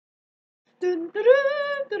Dun, dun, dun,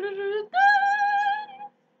 dun, dun, dun, dun.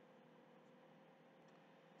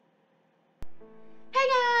 Hey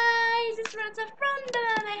guys, it's Ranta from the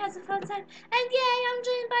Mermaid Has a Fun Time, and yay, I'm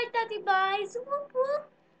joined by Daddy Boys. Whoop whoop,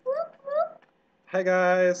 whoop whoop. Hi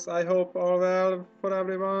guys, I hope all well for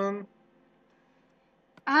everyone.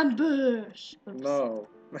 Ambush. Oops. No.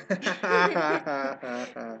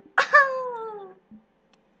 Oh.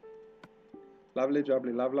 Lovely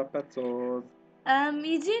jubbly, lovely petzos.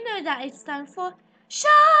 You do know that it's time for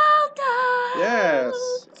shout Yes.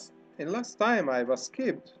 out. In last time I was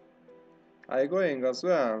skipped. I going as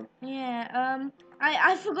well. Yeah,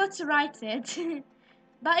 I forgot to write it.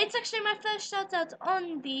 But it's actually my first shout out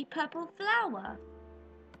on the purple flower.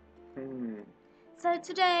 So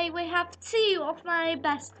today we have two of my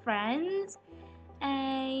best friends.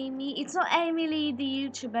 Amy, it's not Amy Lee the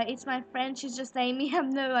YouTuber, it's my friend, she's just Amy. I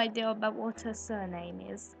have no idea about what her surname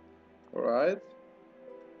is. Alright.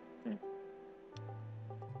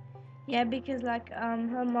 Yeah, because like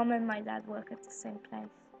her mom and my dad work at the same place.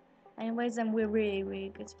 Anyways, and we're really, really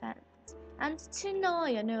good friends. And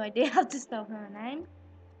Tanoya, no idea how to spell her name.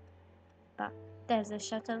 But there's a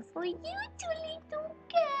shout out for you, two little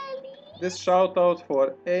girlies. This shout out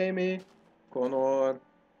for Amy, Connor.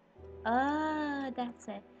 Oh, that's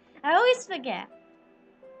it. I always forget.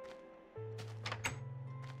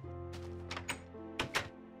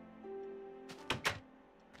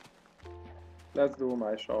 Let's do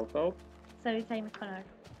my shout out. So it's Amy Connor.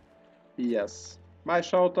 Yes. My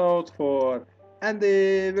shout out for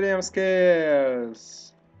Andy William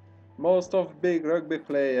Scales. Most of big rugby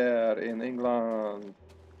player in England.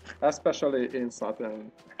 Especially in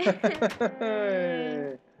Sutton.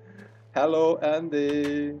 Hello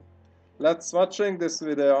Andy. Let's watching this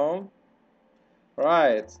video.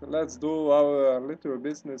 Right, let's do our little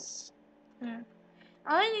business.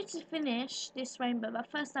 I need to finish this rainbow, but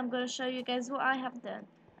first I'm going to show you guys what I have done.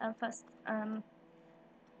 First,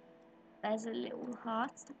 there's a little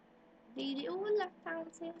heart. The little left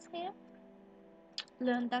fountains here.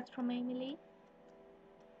 Learned that from Emily.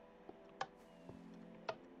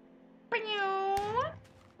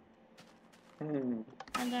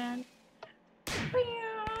 And then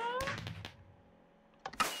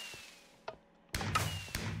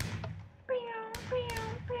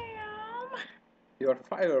Your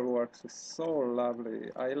fireworks is so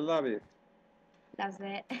lovely. I love it. Loves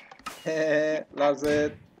it. Loves it. Loves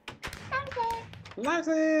it. Loves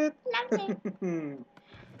it. Loves it.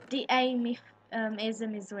 The Amy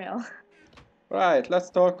ism is real. Right,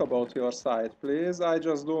 let's talk about your site, please. I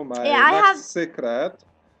just do my Yeah, I next have secret.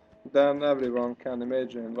 Then everyone can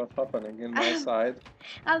imagine what's happening in my side.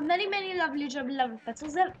 I have many, many lovely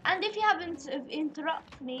petals. And if you haven't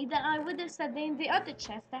interrupted me, then I would have said that in the other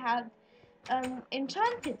chest I have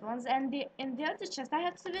enchanted ones, and in the other chest I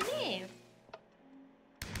have souvenirs.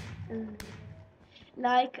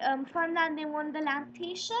 Like Funland in Wonderland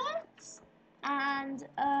t-shirts and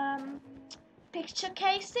picture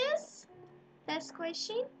cases. They're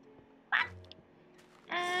squishy.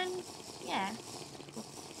 And yeah,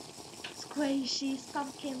 squishy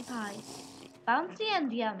pumpkin pie. Bouncy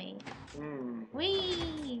and yummy.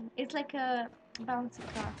 Wee! It's like a bouncy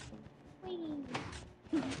castle. Wee!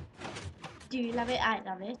 Do you love it? I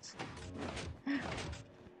love it.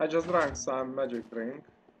 I just drank some magic drink.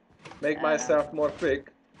 Make myself more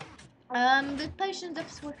quick. With potions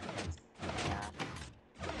of swiftness. Yeah.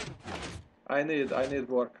 I need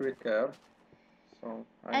work quicker. So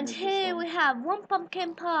and here we have 1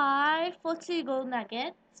 pumpkin pie for 2 gold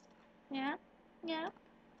nuggets. Yeah, yeah.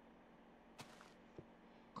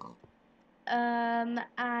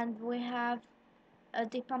 And we have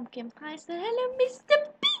the pumpkin pie. So hello, Mr.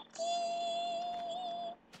 Piggy.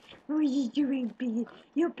 What are you doing, Piggy?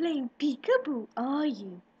 You're playing peekaboo, are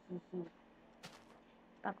you?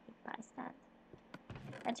 Pumpkin pie stand.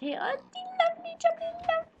 And here are the lovely,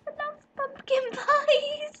 love pumpkin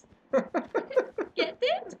pies. Get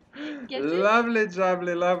it? Get it? Lovely,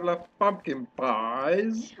 jubbly, lovely pumpkin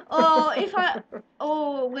pies.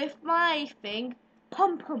 Or with my thing,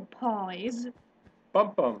 pom pies.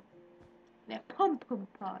 Pum pum. They're pom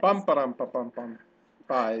pies. Pum pum pum pum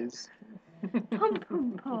pies. Pom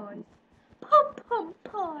pies. Pom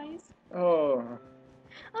pies. Oh.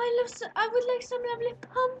 I would like some lovely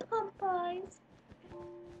pom pies.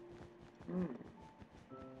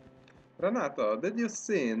 Renata, did you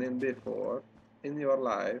seen in before in your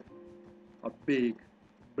life a big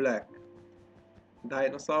black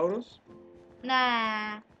dinosaurus?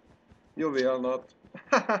 Nah. You will not.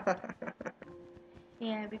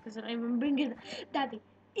 Yeah, because I don't even bring it. Daddy,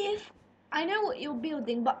 if I know what you're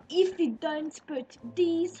building, but if you don't put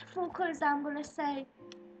these 4 colors, I'm gonna say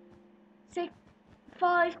say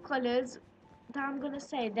 5 colors that I'm gonna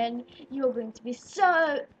say, then you're going to be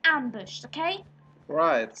so ambushed, okay?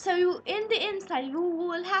 Right, So in the inside, you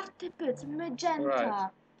will have to put right,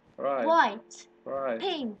 magenta, right, white, right,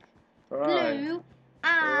 pink, right, blue,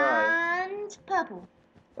 right, and purple.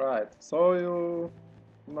 right. So you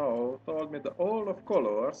told me the all of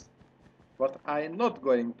colors, but I'm not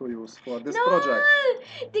going to use for this No, project.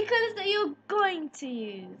 the colors that you're going to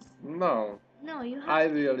use. No, No, you have I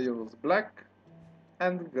to. will use black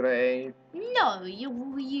and gray. No, you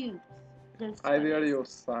will use those I will colors. use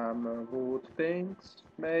some wood things,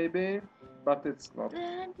 maybe, but it's not.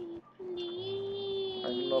 Daddy, please.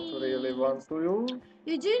 I'm not really want to use.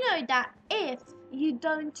 You do know that if you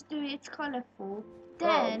don't do it colorful, Um,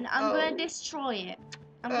 then I'm gonna um, destroy it.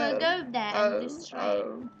 I'm gonna um, go there and um, destroy it.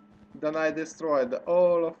 um. Then I destroyed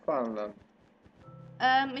all of Finland.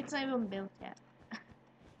 It's not even built yet.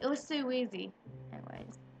 It was too easy.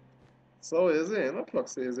 Anyways. So easy, not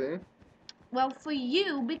looks easy. Well, for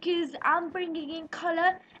you, because I'm bringing in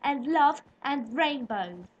color and love and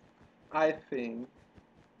rainbows. I think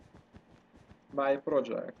my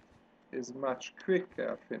project is much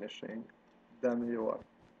quicker finishing than yours.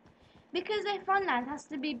 Because a Funland has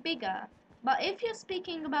to be bigger. But if you're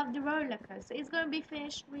speaking about the roller coaster, it's going to be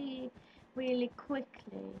finished really, really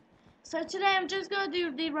quickly. So today I'm just going to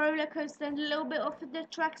do the roller coaster and a little bit of the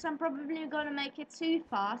tracks. I'm probably going to make it too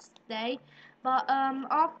fast today. But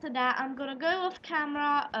after that I'm going to go off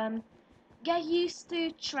camera, get used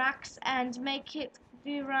to tracks and make it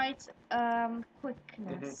the right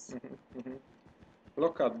quickness.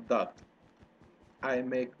 Look at that. I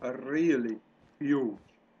make a really huge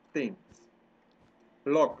things.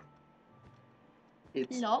 Look,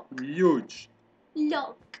 it's Lock. huge.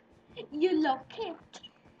 Lock. You lock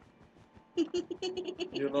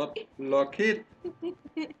You it. not look it.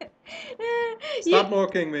 Stop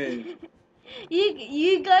mocking me.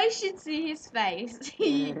 You guys should see his face.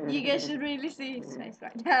 You guys should really see his face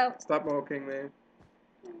right now. Stop mocking me.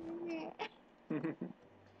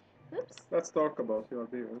 Oops. Let's talk about your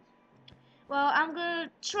beers. Well, I'm gonna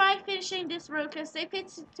try finishing this roller coaster. If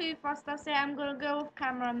it's too fast, I'll say I'm gonna go off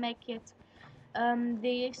camera and make it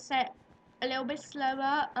the set a little bit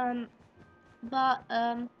slower. But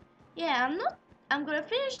yeah, I'm gonna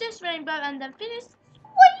finish this rainbow and then finish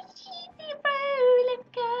Squishy the roller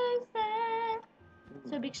coaster.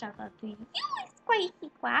 So big shout out to you, Squishy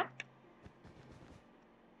Quack.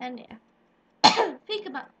 And yeah,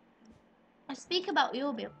 speak about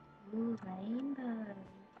your build. Ooh, rainbow.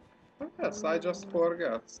 Yes, I just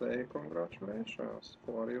forgot. Say congratulations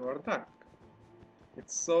for your duck.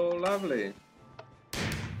 It's so lovely.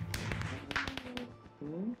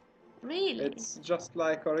 Hmm? Really? It's just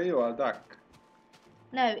like a real duck.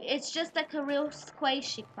 No, it's just like a real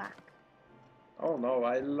squishy quack. Oh no,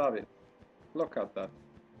 I love it. Look at that.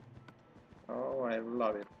 Oh, I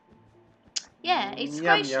love it. Yeah, it's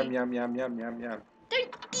Yum, squishy. yum, yum, yum, yum, yum, yum.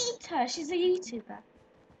 Don't eat her. She's a YouTuber.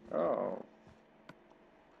 Oh.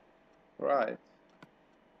 Right.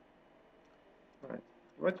 Right.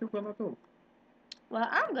 What you gonna do? Well,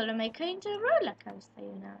 I'm gonna make her into a roller coaster,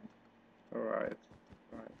 you know. Right.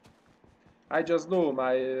 Right. I just do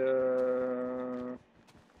my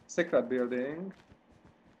secret building.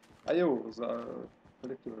 I use a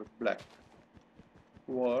little black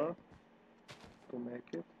wall to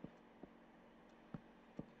make it.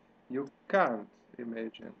 You can't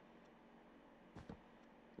imagine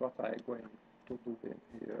what I'm going to do in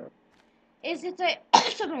here. Is it a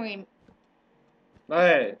submarine?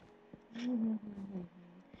 Hey,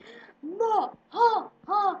 No! Ha!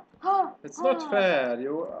 Ha! Ha! it's not Ha! fair.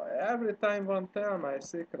 You every time want to tell my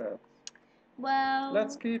secret. Well,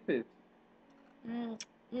 Let's keep it. nah,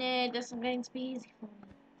 that's not going to be easy for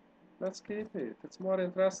me. Let's keep it. It's more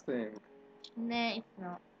interesting. Nah, it's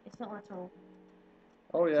not. It's not at all.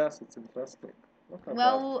 Oh yes, it's interesting. Look at that.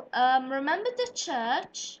 Well, remember the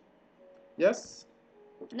church? Yes?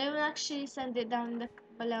 No one actually sent it down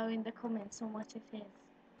below in the comments on what it is.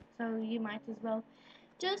 So you might as well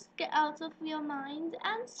just get out of your mind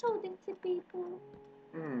and show them to people.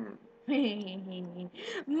 Hmm.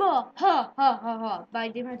 More ha ha ha ha by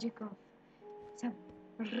the magic of some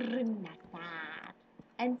Renata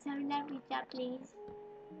and some Larita, please.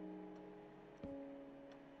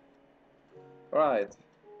 Right.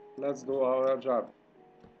 Let's do our job.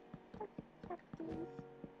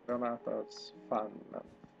 Renata's fun.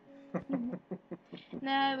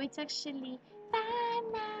 No, it's actually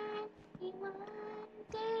Banana in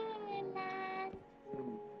Wonderland.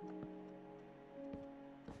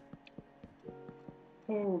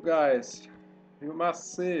 Oh, guys, you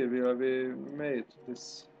must see where we made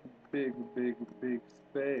this big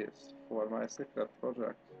base for my secret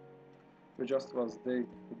project. We just was dig,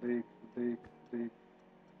 dig, dig, dig.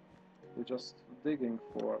 We just digging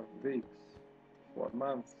for weeks, for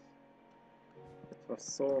months. It was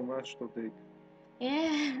so much to dig.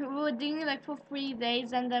 Yeah, we were doing it like for 3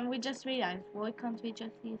 days, and then we just realized, why can't we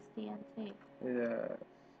just use TNT? Yeah.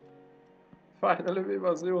 Finally, we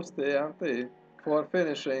was used TNT for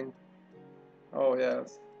finishing. Oh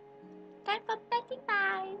yes. Time for petty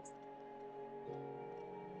pies.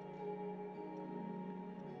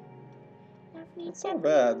 It's so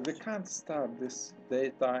bad. We can't start this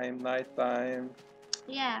daytime, nighttime.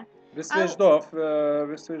 Yeah. We Oh, switched off.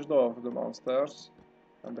 We switched off the monsters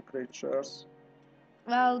and the creatures.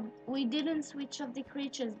 well, we didn't switch off the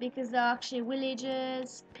creatures because they're actually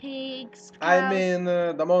villagers, pigs, I cows. mean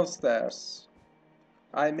the monsters.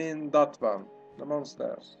 I mean that one. The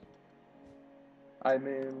monsters. I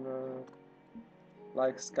mean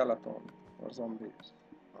like skeleton or zombies.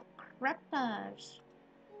 Creepers.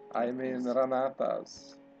 I mean Creepers. ranatas.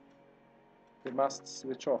 We must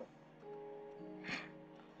switch off.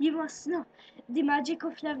 You must know the magic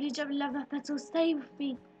of lovely jam lava petal. Stay with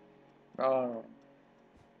me. Oh.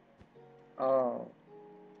 Oh.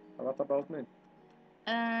 What about me?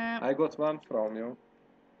 I got one from you.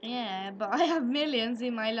 Yeah, but I have millions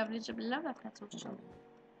in my lovely jam lava petal shop.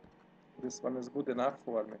 This one is good enough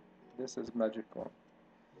for me. This is magic one.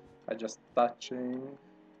 I just touching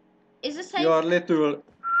Is the same? your little,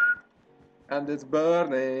 and it's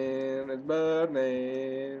burning. It's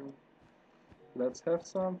burning. Let's have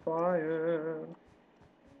some fire.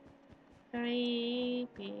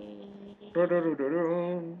 Creepy.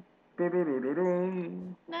 Do-do-do-do-dum.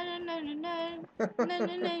 Do-do-do-do-dum. No, no, no, no, no. No, no,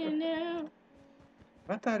 no, no, no.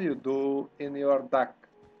 What are you do in your duck?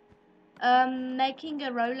 Making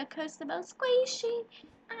a roller coaster about Squishy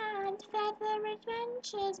and Feather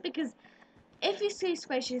Adventures. Because if you see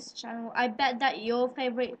Squishy's channel, I bet that your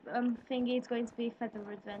favorite thingy is going to be Feather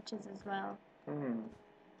Adventures as well. Hmm.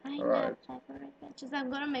 I Right. love Feather Adventures. I'm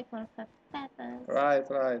gonna make one for feathers. Right,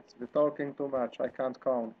 right. We're talking too much. I can't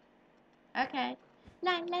count. Okay.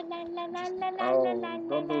 La la la la la la la la la Oh, la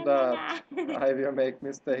don't do la that. la. I will make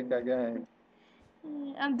mistake again.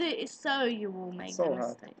 I'm doing it so you will make the So hard.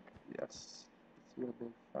 mistake. Yes, it will be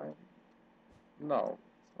fine. No,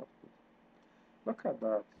 it's not good. Look at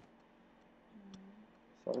that.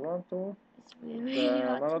 So one, two. It's really, really Then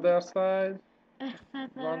hard to another make side. a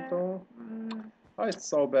One, feather. two. Oh, it's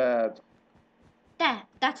so bad. There,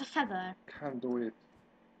 that's a feather. Can't do it.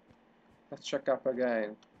 Let's check up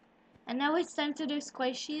again. And now it's time to do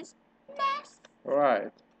Squishy's nest.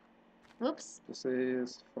 Right. Whoops. This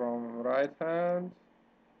is from right hand.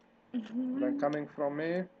 Then coming from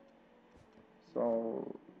me. So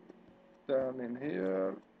then in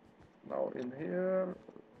here. Now in here.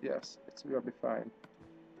 Yes, it will be fine.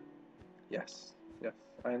 Yes, yes,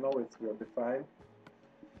 I know it will be fine.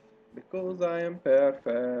 Because I am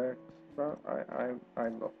perfect. But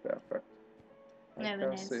I'm not perfect. I No one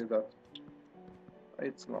can is. say that.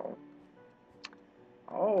 It's long.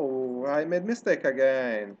 Oh, I made mistake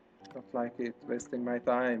again. Don't like it, wasting my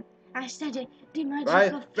time. I said it. The magic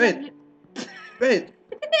Right? of Wait! lovely. Wait!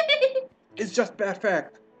 It's just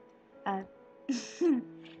perfect!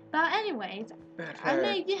 But anyways, Perfect. I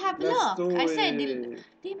made you have Let's luck. do I said it.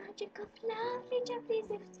 the magic of lovely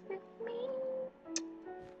Japanese is with me.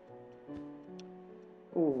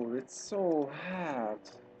 Oh, it's so hard.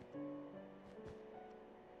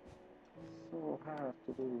 So hard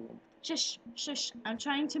to do. Shush, shush. I'm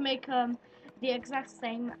trying to make the exact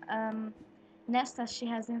same nest as she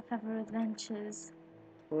has in Feather Adventures.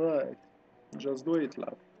 Right. Just do it,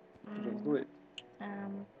 love. Just do it.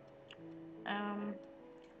 Um,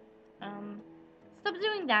 um, Stop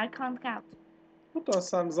doing that. I can't count. Put on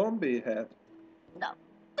some zombie head. No.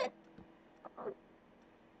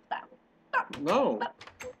 No.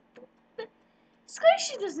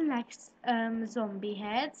 Squishy doesn't like zombie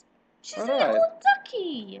heads. She's a Alright. little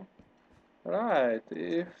ducky. Right.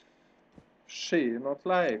 If she not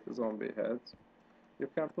like zombie heads, you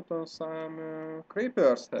can put on some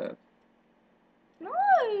creeper's head.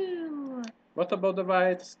 No. What about the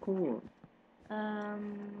white spoon?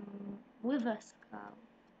 With a skull.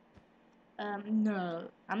 No.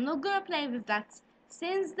 I'm not gonna play with that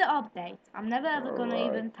since the update. I'm never ever gonna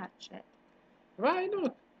Alright. even touch it. Why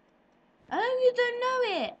not? Oh, you don't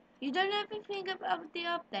know it. You don't know everything about the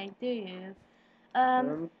update, do you?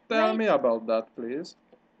 Tell me about that, please.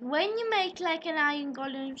 When you make like an iron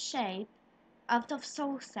golem shape out of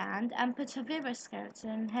soul sand and put a wither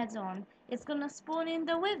skeleton head on, it's gonna spawn in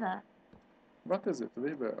the wither. What is it,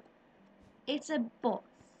 Weaver? It's a boss.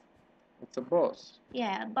 It's a boss.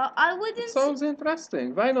 Yeah, but I It wouldn't. sounds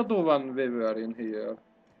interesting. Why not do one river in here?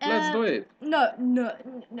 Let's do it. No, no,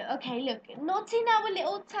 no. Okay, look, not in our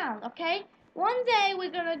little town. Okay, one day we're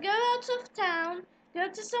gonna go out of town, go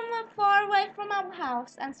to somewhere far away from our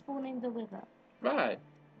house, and spawn in the river. Why?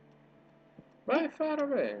 Why far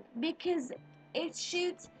away? Because it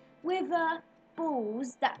shoots with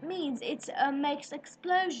balls. That means it makes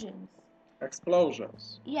explosions.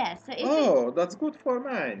 Explosions. Yeah, so if Oh, that's good for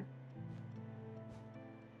mine.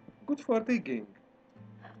 Good for digging.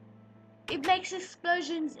 it makes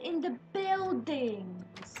explosions in the buildings.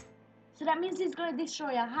 So that means it's gonna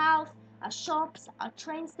destroy a house, a shops, a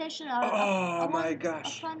train station, Oh my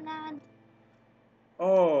gosh. a fun land.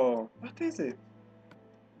 Oh, what is it?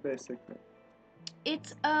 Basically.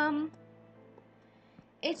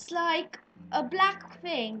 It's like a black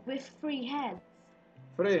thing with 3 heads.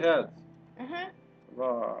 3 heads. Uh-huh.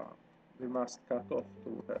 Wow. We must cut off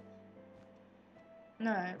 2 heads.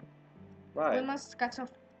 No. Why? We must cut off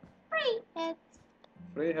 3 heads.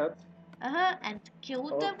 3 heads? Uh-huh. And kill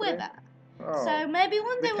the Okay. wither. Oh. So maybe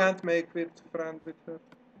one day We can't make with friend with her.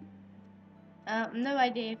 no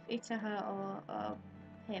idea if it's a her or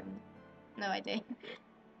him. No idea.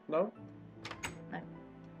 No? No.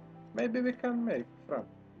 Maybe we can make friend.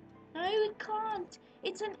 No, we can't.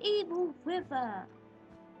 It's an evil river.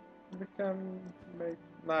 We can make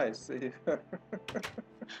nice either.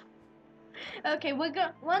 Okay,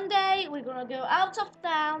 one day we're gonna go out of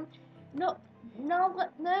town,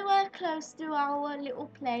 nowhere close to our little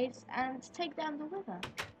place, and take down the river.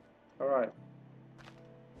 Alright.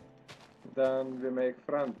 Then we make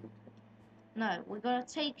friend with him. No, we're gonna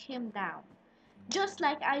take him down, just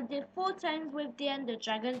like I did 4 times with the Ender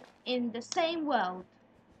Dragon in the same world.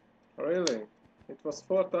 Really? It was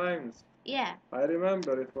 4 times. Yeah. I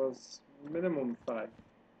remember it was minimum 5.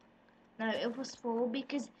 No, it was 4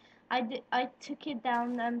 because I took it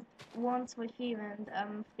down once with you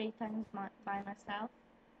and 3 times by myself.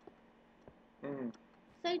 Mm.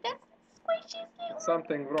 So that's Squishy's little.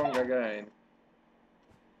 Something wrong again.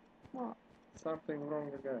 What? Something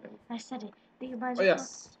wrong again. I said it. The magic. Oh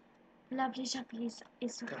yes. Lovely Chappy is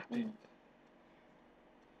Got with it. me.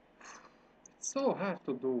 It's so hard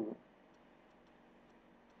to do.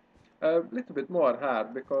 A little bit more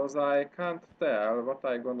hard because I can't tell what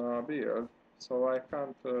I gonna build, so I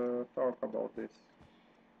can't talk about this.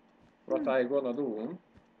 What I gonna do.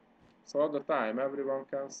 So all the time everyone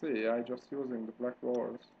can see I just using the black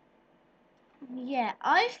walls. Yeah,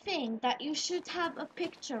 I think that you should have a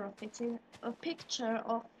picture of it, a picture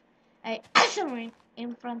of a submarine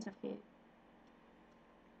in front of you.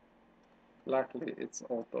 Luckily it's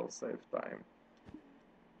auto save time.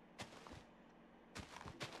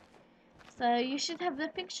 So you should have the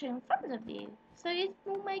picture in front of you, so it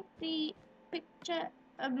will make the picture,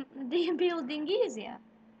 the building easier.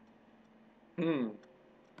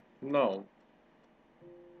 No.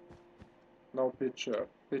 No picture.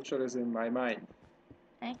 Picture is in my mind.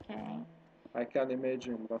 Okay. I can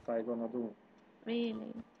imagine what I gonna do.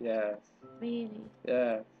 Really? Yes. Really?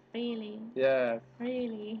 Yes. Really? Yes.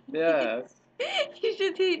 Really? Yes. You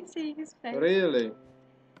should see his face. Really?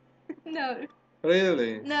 No.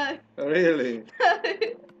 Really? No. Really? No.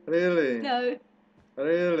 Really? No.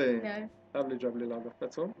 Really? No. Lovely jubbly love.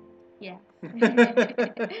 That's all? Yeah.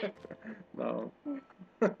 No.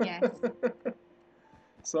 Yes.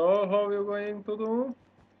 So how are you going to do?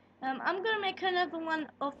 I'm gonna make another one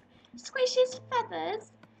of Squishy's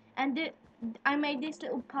feathers, and I made this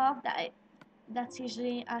little path that's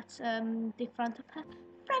usually at the front of her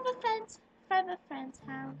forever friend's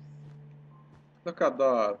house. Look at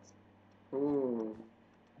that. Ooh.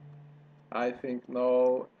 I think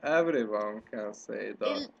now everyone can say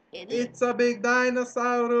that. It's a big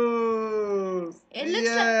dinosaurus!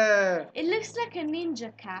 It looks like a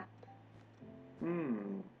ninja cap.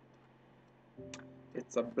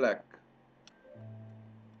 It's a black.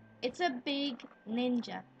 It's a big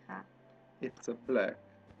ninja cap. It's a black.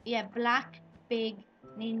 Yeah, black big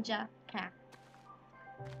ninja cap.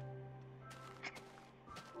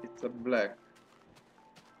 It's a black.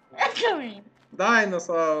 Sorry.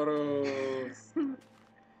 Dinosaurus!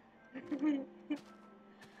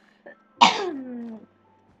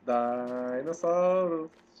 Dinosaurus!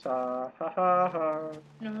 Sha ha ha ha!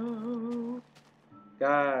 No.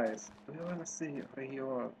 Guys, do you wanna see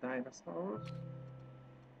real dinosaurs?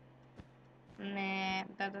 Nah,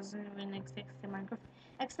 that doesn't even exist in Minecraft.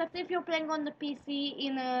 Except if you're playing on the PC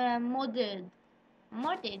in a modded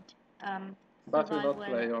But we survival not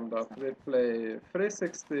play on that. stuff. We play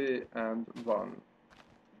 360 and 1.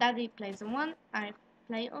 Daddy plays on 1, I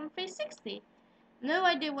play on 360. No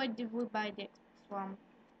idea why did we buy the Xbox One.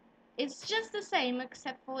 It's just the same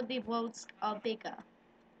except for the worlds are bigger.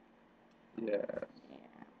 Yeah.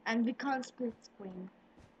 Yeah. And we can't split screen.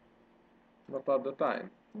 Not at the time.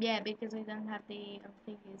 Yeah, because we don't have the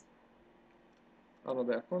thingies.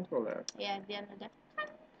 Another controller. Yeah, the another.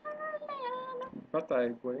 But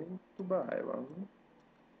I'm going to buy one.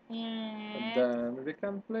 And Yeah. then we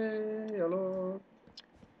can play a lot.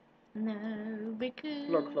 No, because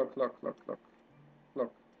Look.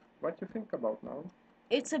 Look. What you think about now?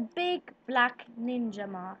 it's a big black ninja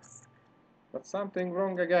mask. But something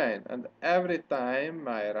wrong again. And every time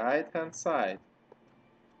my right hand side.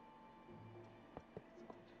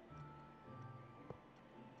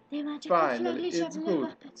 The magical Finally, fluttly it's traveler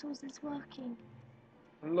good. petals is working.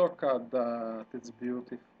 Look at that. It's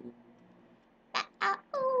beautiful.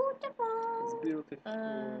 It's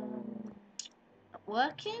beautiful.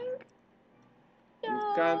 Working?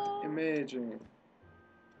 You can't imagine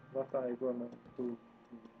what I gonna do.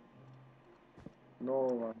 No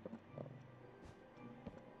one.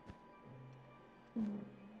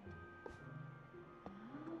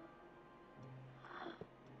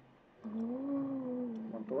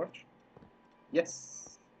 Want to watch?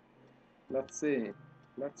 Yes. Let's see.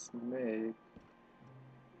 Let's make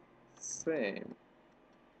same.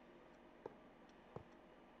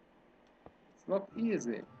 It's not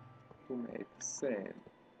easy to make same.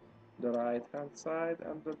 The right hand side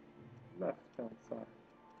and the left hand side.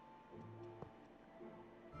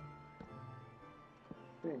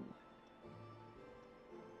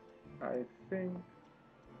 I think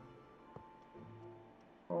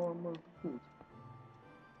almost good.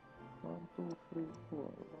 1, 2, 3, 4.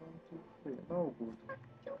 1, 2, 3. No good.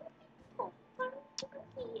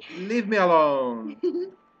 Leave me alone.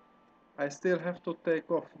 I still have to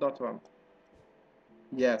take off that one.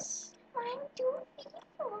 Yes. 1, 2, 3,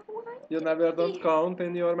 4. 1, You never don't count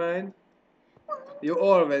in your mind? You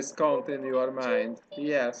always count in your mind.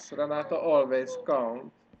 Yes, Renata always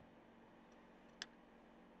count.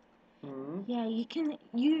 Hmm? Yeah, you can.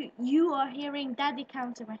 You are hearing Daddy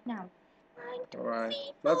counting right now. 1, 2, Alright,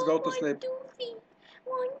 3, 4. let's go to 1, sleep. 2, 3.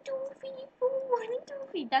 1, 2, 3, 4. 1, 2,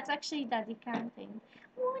 3. That's actually Daddy counting.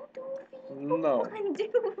 1, 2, 3, 4. No. 1,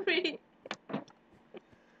 2, 3.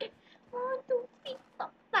 1, 2, 3, 4,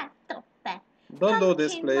 5, 6, 7. Don't do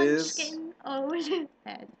this, Pumpkin please. munchkin over the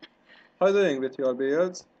head. How are you doing with your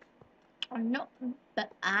beards? Oh no,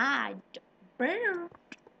 but I burn.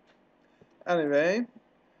 Anyway,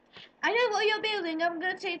 I know what you're building. I'm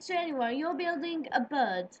gonna say it to anyone. You're building a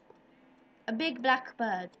bird, a big black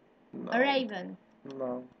bird, no. a raven.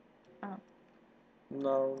 No. Oh.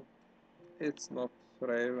 No. It's not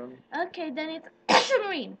raven. Okay, then it's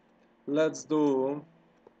submarine. Let's do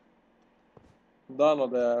the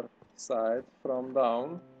other side from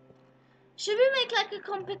down. Should we make like a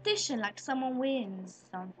competition, like someone wins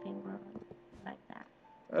something like that?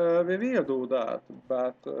 We will do that,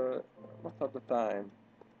 but not at the time.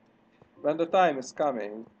 When the time is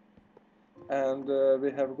coming and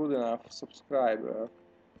we have good enough subscriber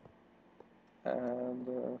and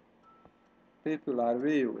people are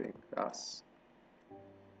viewing us,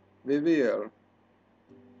 we will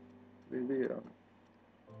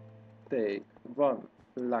take one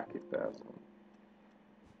lucky person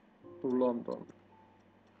to London.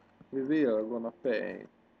 We will gonna pay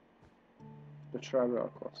the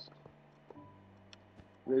travel cost.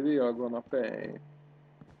 We will gonna pay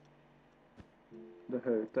the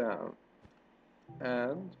hotel,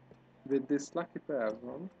 and with this lucky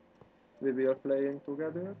person we will playing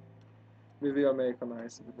together. We will make a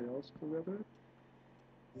nice videos together.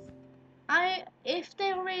 If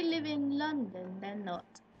they already live in London, then not.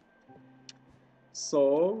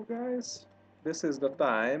 So guys, this is the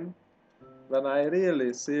time when I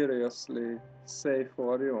really seriously say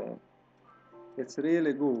for you, it's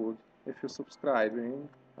really good if you're subscribing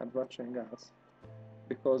and watching us,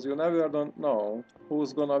 because you never don't know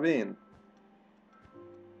who's gonna win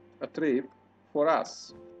a trip for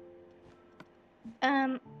us.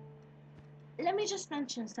 Let me just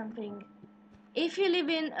mention something. If you live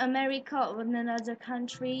in America or in another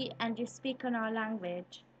country and you speak on our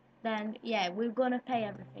language, then yeah, we're gonna pay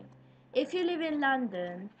everything. If you live in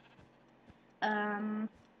London,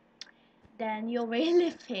 then you already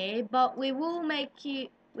live here, but we will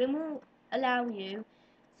allow you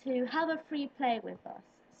to have a free play with us.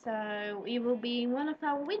 So you will be in one of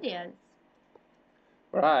our videos.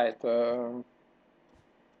 Right.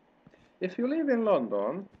 If you live in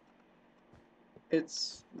London,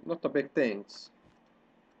 it's not a big thing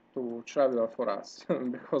to travel for us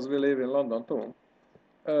because we live in London too.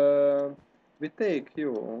 We take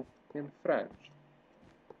you in French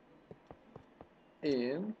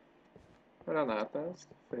in Renata's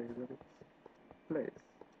favorite place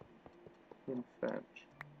in French.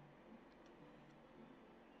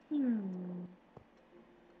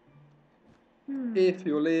 If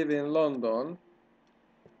you live in London,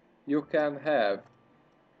 you can have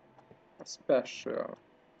a special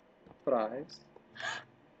prize.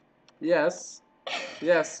 Yes,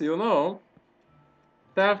 yes, you know.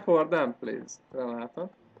 Tell for them, please, Renata.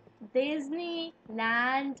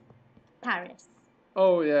 Disneyland Paris.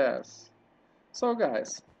 Oh, yes. So,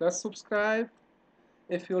 guys, let's subscribe.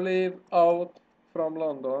 If you live out from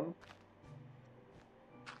London,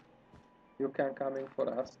 you can come in for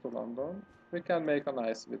us to London. We can make a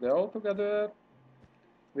nice video together.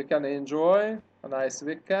 We can enjoy a nice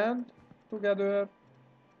weekend together.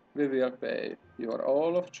 We will pay your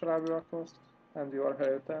all of travel costs and your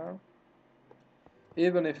hotel.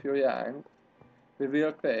 Even if you're young, we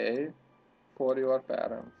will pay for your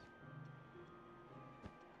parents.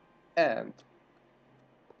 And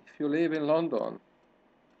if you live in London,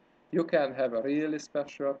 you can have a really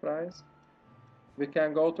special prize. We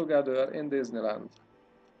can go together in Disneyland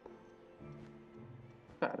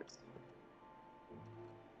Paris.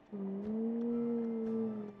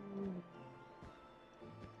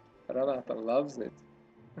 Renata loves it.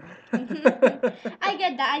 I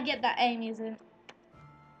get that, Amy's in.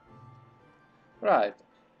 Right.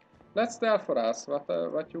 Let's tell for us what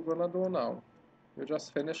you're gonna do now. You're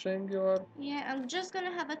just finishing your... Yeah, I'm just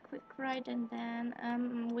gonna have a quick ride and then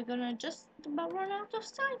we're gonna just about run out of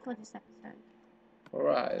time for this episode.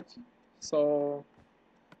 Right. So,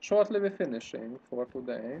 shortly we're finishing for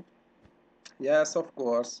today. Yes, of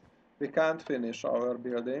course, we can't finish our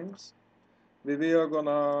buildings. We will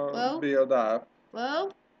gonna build up.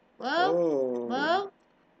 Whoa, Oh,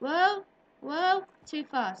 whoa, too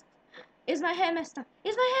fast. Is my hair messed up?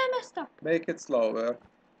 make it slower.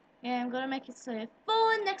 Yeah, I'm gonna make it so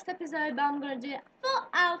for next episode, but I'm gonna do it for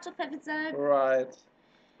out of episode. Right.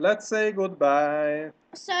 Let's say goodbye.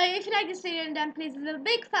 So if you like this video, then please leave a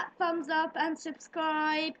big fat thumbs up and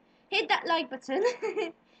subscribe. Hit that like button.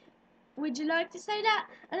 Would you like to say that?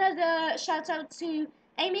 Another shout out to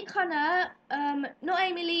Amy Connor, not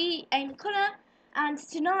Amy Lee, Amy Connor, and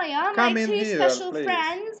Tanaya, Come my in two here, special please.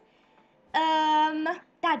 friends.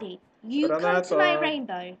 Daddy, you come to my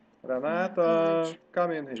rainbow. Renata,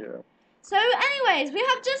 come in here. So, anyways, we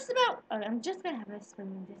have just about. Oh, I'm just gonna have a swim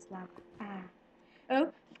in this lap.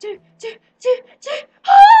 Oh, two.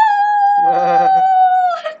 Oh!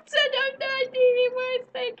 Turn on the TV,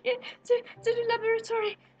 take it to the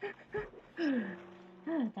laboratory.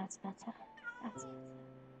 Oh, that's better.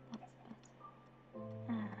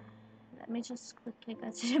 Let me just quickly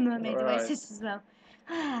go to the mermaid oasis as well.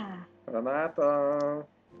 Renata.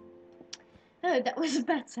 Oh, that was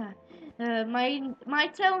better. My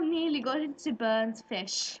tail nearly got into burnt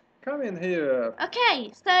fish. Come in here.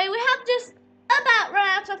 Okay, so we have just about run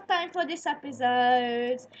out of time for this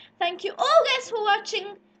episode. Thank you all guys for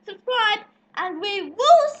watching. Subscribe, and we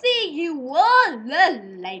will see you all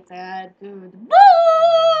later. Goodbye.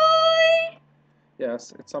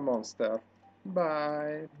 Yes, it's a monster.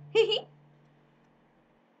 Bye.